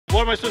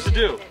What am I supposed to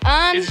do?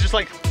 Is it just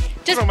like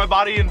throw my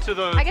body into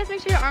the... I guess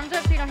make sure your arms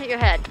up so you don't hit your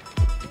head.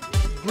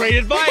 Great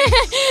advice!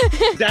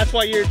 That's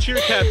why you're a cheer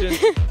captain.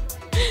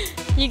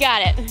 You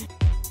got it.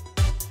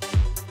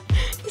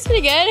 It's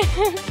pretty good.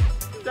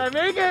 Did I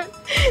make it?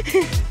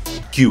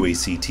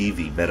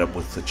 QACTV met up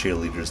with the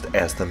cheerleaders to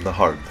ask them the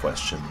hard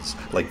questions,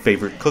 like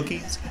favorite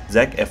cookies,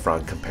 Zac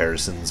Efron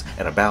comparisons,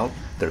 and about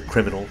their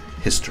criminal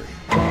history.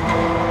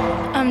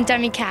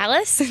 Demi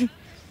Callis.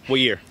 What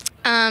year?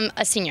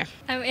 A senior.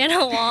 I'm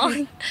Anna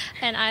Wong,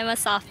 and I'm a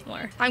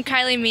sophomore. I'm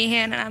Kylie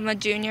Meehan, and I'm a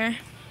junior.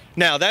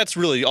 Now, that's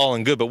really all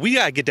and good, but we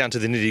gotta get down to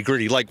the nitty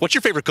gritty. Like, what's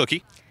your favorite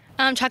cookie?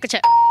 Chocolate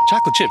chip.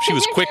 Chocolate chip. She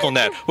was quick on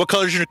that. What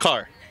color's your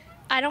car?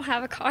 I don't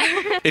have a car.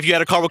 If you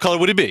had a car, what color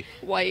would it be?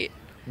 White.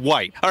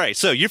 White. All right,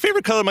 so your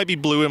favorite color might be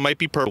blue, it might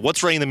be purple.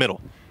 What's right in the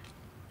middle?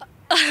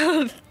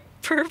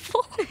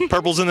 Purple?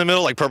 Purple's in the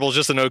middle? Like purple's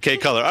just an okay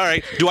color. All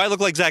right, do I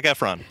look like Zac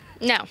Efron?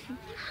 No.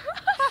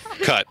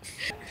 Cut.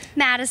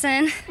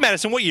 Madison.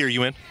 Madison, what year are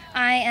you in?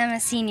 I am a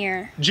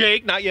senior.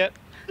 Jake, not yet.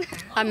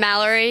 I'm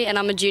Mallory, and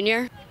I'm a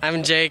junior.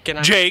 I'm Jake, and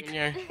I'm Jake. a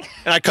junior.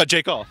 And I cut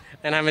Jake off.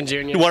 And I'm a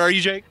junior. What are you,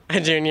 Jake? A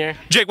junior.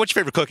 Jake, what's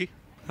your favorite cookie?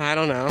 I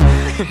don't know.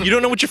 You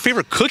don't know what your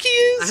favorite cookie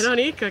is? I don't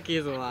eat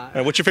cookies a lot. All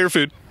right, what's your favorite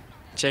food?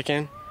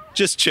 Chicken.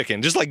 Just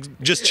chicken,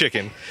 just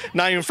chicken.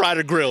 Not even fried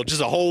or grilled,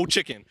 just a whole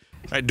chicken.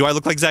 All right, do I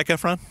look like Zac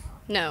Efron?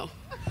 No.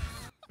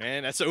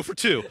 Man, that's 0 for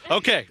 2.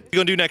 Okay, what you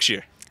gonna do next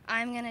year?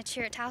 I'm gonna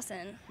cheer at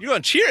Towson. You're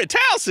gonna cheer at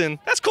Towson?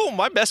 That's cool.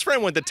 My best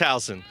friend went to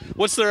Towson.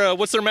 What's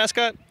their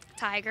mascot?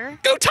 Tiger.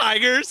 Go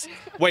Tigers!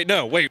 Wait,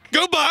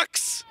 go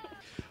Bucks!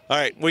 All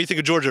right, what do you think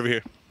of George over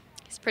here?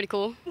 It's pretty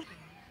cool.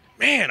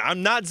 Man,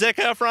 I'm not Zac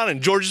Efron,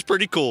 and George is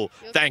pretty cool.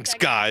 Thanks,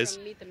 guys.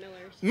 Meet the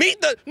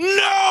Millers.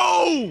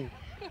 No!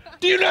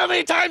 Do you know how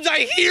many times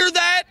I hear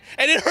that?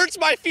 And it hurts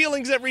my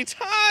feelings every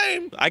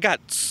time. I got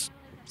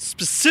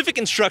specific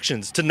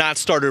instructions to not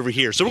start over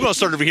here. So we're gonna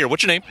start over here.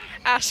 What's your name?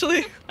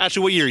 Ashley.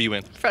 Ashley, what year are you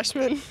in?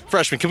 Freshman.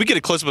 Freshman. Can we get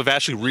a close-up of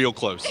Ashley real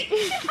close?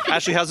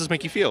 Ashley, how's this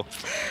make you feel?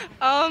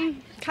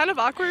 Kind of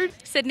awkward.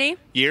 Sydney.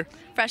 Year?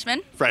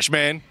 Freshman.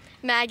 Freshman.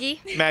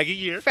 Maggie. Maggie,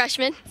 year?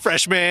 Freshman.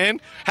 Freshman.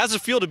 How's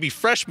it feel to be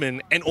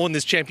freshman and on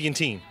this champion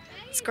team?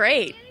 It's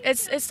great.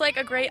 It's like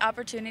a great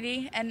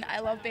opportunity, and I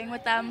love being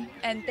with them.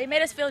 And they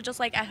made us feel just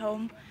like at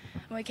home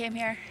when we came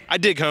here. I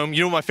dig home.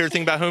 You know what my favorite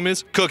thing about home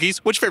is? Cookies.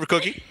 What's your favorite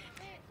cookie?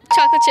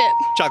 Chocolate chip.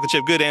 Chocolate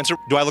chip. Good answer.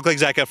 Do I look like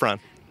Zac Efron?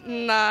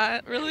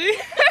 Not really.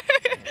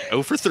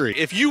 0 for 3.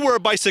 If you were a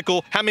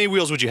bicycle, how many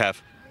wheels would you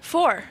have?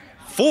 4.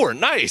 4.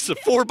 Nice. A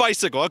 4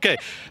 bicycle. Okay.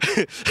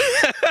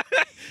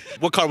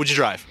 What car would you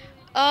drive?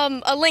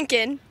 A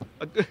Lincoln.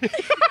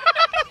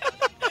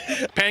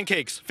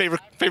 Pancakes.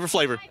 Favorite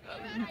flavor?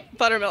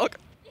 Buttermilk.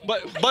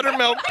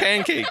 Buttermilk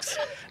pancakes.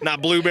 Not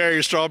blueberry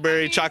or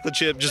strawberry, chocolate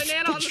chip, just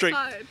Banana on the straight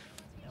side.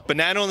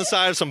 banana on the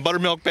side of some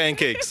buttermilk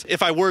pancakes.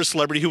 If I were a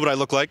celebrity, who would I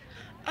look like?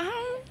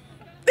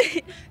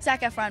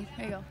 Zac Efron.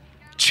 There you go.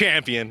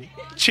 Champion,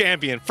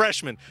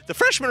 freshman. The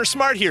freshmen are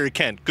smart here at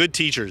Kent. Good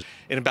teachers.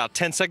 In about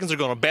 10 seconds, they're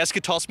going to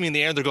basket toss me in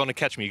the air and they're going to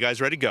catch me. You guys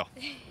ready? Go.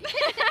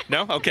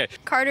 No? Okay.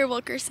 Carter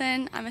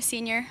Wilkerson. I'm a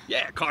senior.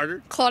 Yeah,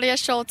 Carter. Claudia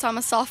Schultz. I'm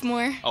a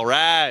sophomore. All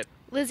right.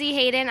 Lizzie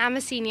Hayden. I'm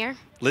a senior.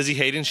 Lizzie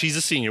Hayden, she's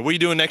a senior. What are you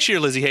doing next year,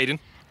 Lizzie Hayden?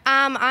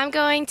 I'm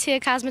going to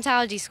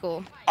cosmetology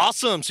school.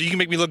 Awesome. So you can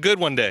make me look good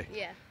one day.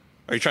 Yeah.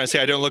 Are you trying to say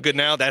I don't look good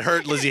now? That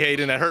hurt, Lizzie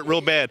Hayden. That hurt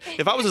real bad.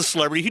 If I was a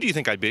celebrity, who do you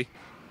think I'd be?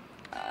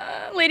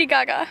 Lady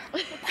Gaga.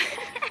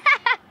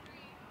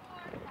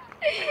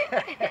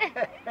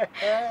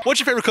 What's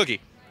your favorite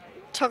cookie?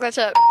 Chocolate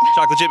chip.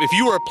 Chocolate chip. If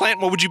you were a plant,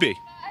 what would you be?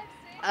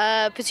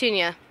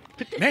 Petunia.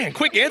 Man,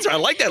 quick answer. I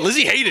like that.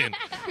 Lizzie Hayden.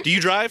 Do you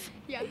drive?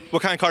 Yeah.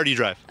 What kind of car do you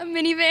drive? A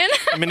minivan.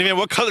 A minivan.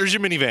 What color is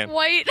your minivan?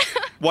 White.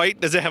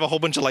 White. Does it have a whole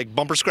bunch of like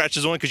bumper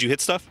scratches on it because you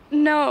hit stuff?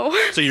 No.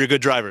 So you're a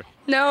good driver.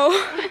 No.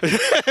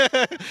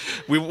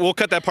 We'll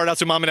cut that part out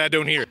so Mom and Dad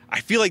don't hear.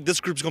 I feel like this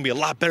group's gonna be a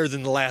lot better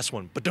than the last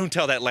one, but don't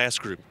tell that last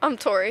group. I'm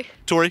Tori.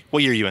 Tori,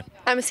 what year are you in?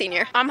 I'm a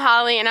senior. I'm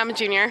Holly, and I'm a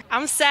junior.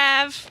 I'm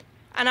Sav,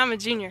 and I'm a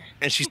junior.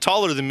 And she's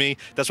taller than me.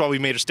 That's why we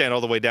made her stand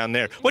all the way down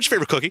there. What's your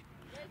favorite cookie?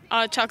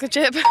 Chocolate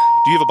chip. Do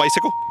you have a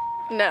bicycle?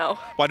 No.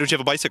 Why don't you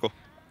have a bicycle?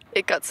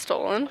 It got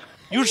stolen.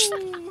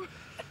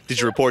 Did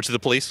you report to the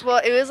police?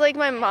 Well, it was like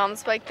my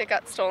mom's bike that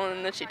got stolen,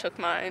 and then she took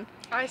mine.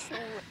 I stole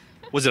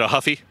Was it a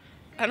Huffy?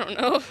 I don't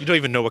know. You don't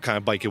even know what kind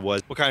of bike it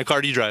was. What kind of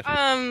car do you drive?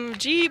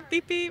 Jeep,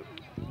 beep beep.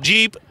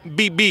 Jeep,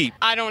 beep beep.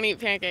 I don't eat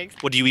pancakes.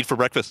 What do you eat for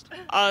breakfast?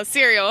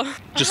 Cereal.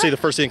 Just say the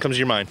first thing that comes to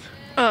your mind.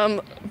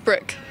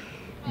 Brick.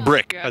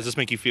 Brick. How does this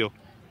make you feel?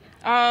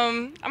 It's okay.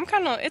 I'm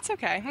Like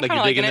kinda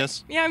you're digging liking it.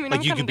 this? Yeah, I mean, like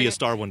I'm you kinda can be a digging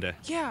star one day. it.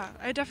 Yeah,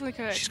 I definitely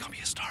could. She's gonna be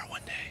a star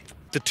one day.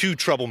 The 2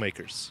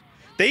 troublemakers.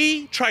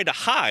 They tried to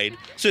hide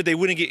so that they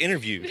wouldn't get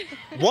interviewed.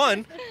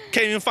 One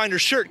can't even find her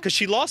shirt because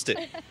she lost it.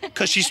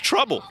 Because she's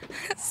trouble.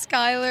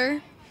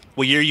 Skylar.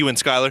 What year are you in,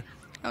 Skylar?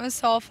 I'm a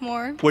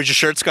sophomore. Where's your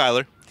shirt,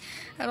 Skylar?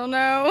 I don't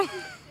know.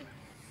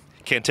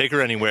 Can't take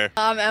her anywhere.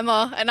 I'm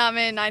Emma, and I'm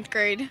in 9th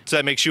grade. So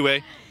that makes you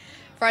a?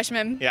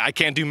 Freshman. Yeah, I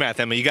can't do math,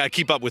 Emma. You gotta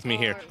keep up with me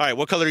here. All right,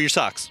 what color are your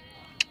socks?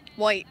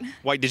 White.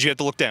 White. Did you have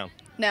to look down?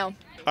 No.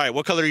 All right,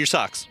 what color are your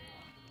socks?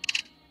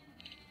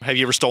 Have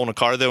you ever stolen a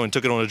car, though, and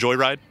took it on a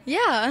joyride?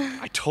 Yeah.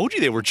 I told you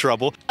they were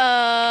trouble.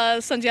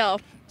 Sun's yellow.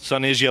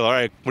 Sun is yellow. All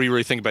right, what do you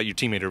really think about your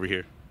teammate over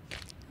here?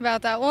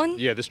 About that one?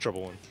 Yeah, this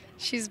trouble one.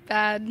 She's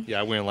bad. Yeah,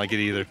 I wouldn't like it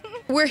either.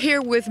 We're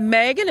here with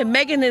Megan, and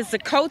Megan is the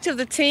coach of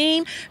the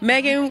team.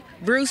 Megan,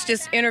 Bruce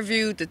just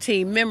interviewed the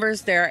team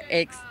members. They're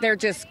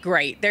just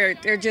great.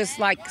 They're just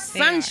like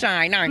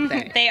sunshine, aren't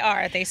they? They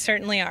are. They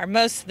certainly are.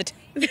 Most of the time.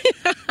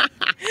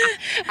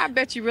 I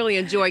bet you really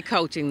enjoy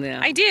coaching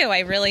them. I do. I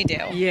really do.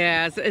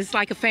 Yeah, it's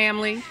like a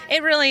family.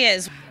 It really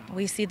is.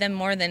 We see them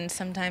more than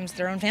sometimes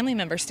their own family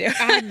members do.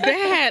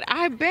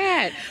 I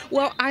bet.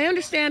 Well, I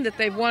understand that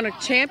they've won a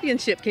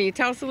championship. Can you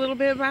tell us a little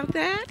bit about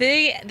that?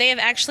 They have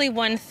actually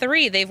won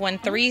 3. They've won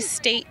 3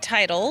 state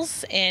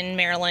titles in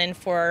Maryland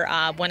for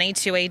 1A,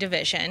 2A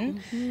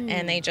division,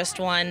 and they just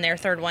won their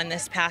 3rd one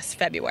this past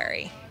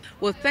February.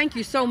 Well, thank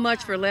you so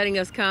much for letting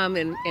us come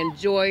and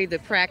enjoy the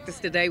practice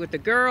today with the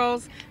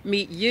girls,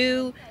 meet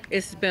you.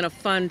 It's been a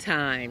fun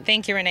time.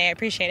 Thank you, Renee. I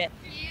appreciate it.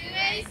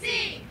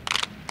 QAC!